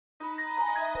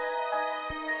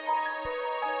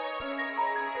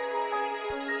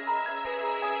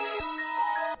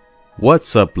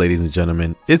What's up, ladies and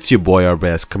gentlemen, it's your boy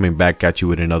RBS coming back at you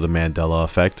with another Mandela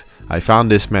Effect. I found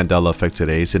this Mandela Effect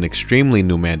today. It's an extremely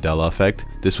new Mandela Effect.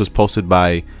 This was posted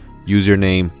by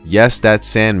username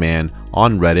YesThatSandman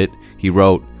on Reddit. He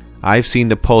wrote, "I've seen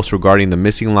the post regarding the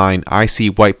missing line 'I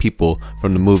see white people'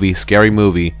 from the movie Scary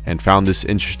Movie and found this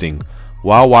interesting.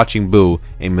 While watching Boo,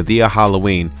 a Medea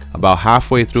Halloween, about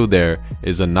halfway through there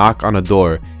is a knock on a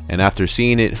door, and after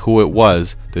seeing it who it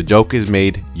was, the joke is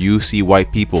made, 'You see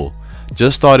white people.'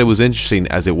 Just thought it was interesting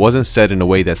as it wasn't said in a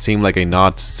way that seemed like a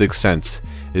nod to Sixth Sense.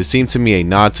 It seemed to me a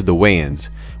nod to the Wayans,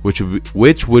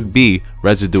 which would be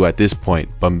residue at this point,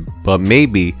 but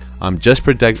maybe I'm just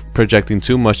projecting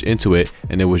too much into it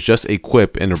and it was just a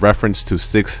quip in a reference to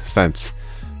Sixth Sense."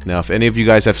 Now, if any of you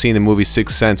guys have seen the movie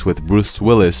Sixth Sense with Bruce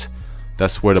Willis,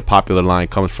 that's where the popular line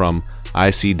comes from.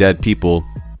 "I see dead people."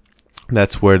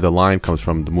 That's where the line comes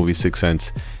from, the movie Sixth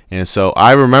Sense. And so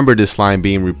I remember this line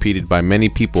being repeated by many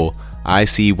people. "I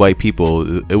see white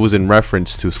people." It was in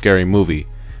reference to Scary Movie.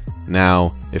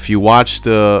 Now, if you watch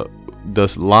the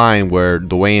line where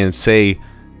the Wayans say,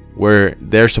 where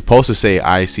they're supposed to say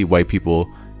 "I see white people,"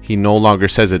 he no longer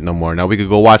says it no more. Now we could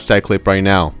go watch that clip right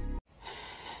now.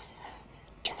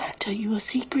 Can I tell you a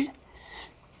secret?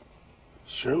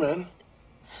 Sure, man.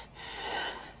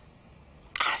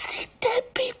 I see dead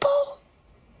people.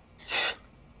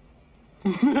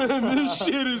 Man, this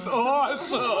shit is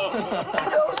awesome.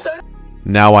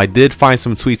 Now, I did find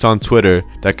some tweets on Twitter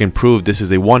that can prove this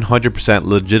is a 100%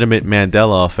 legitimate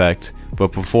Mandela Effect,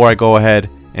 but before I go ahead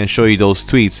and show you those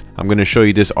tweets, I'm going to show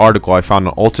you this article I found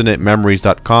on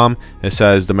alternatememories.com. It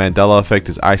says the Mandela Effect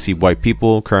is "I see white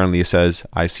people." Currently it says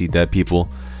 "I see dead people."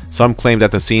 Some claim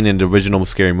that the scene in the original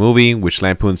Scary Movie, which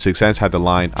lampooned Sixth Sense, had the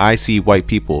line "I see white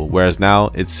people," whereas now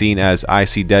it's seen as "I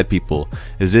see dead people."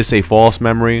 Is this a false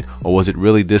memory, or was it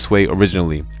really this way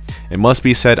originally? It must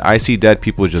be said "I see dead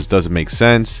people" just doesn't make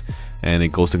sense, and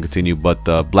it goes to continue, but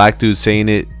the black dude saying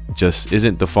it just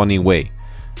isn't the funny way.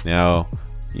 Now,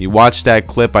 you watch that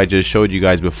clip I just showed you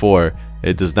guys before,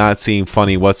 it does not seem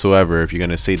funny whatsoever if you're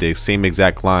gonna say the same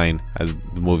exact line as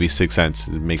the movie Sixth Sense.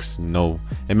 It makes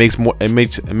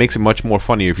it much more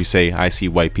funnier if you say "I see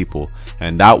white people,"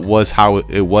 and that was how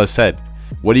it was said.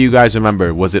 What do you guys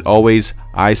remember? Was it always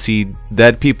 "I see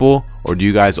dead people," or do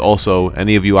you guys also,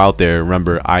 any of you out there,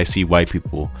 remember "I see white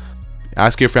people"?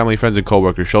 Ask your family, friends, and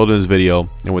coworkers. Show them this video.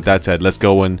 And with that said, let's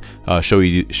go and show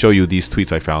you these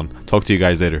tweets I found. Talk to you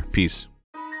guys later. Peace.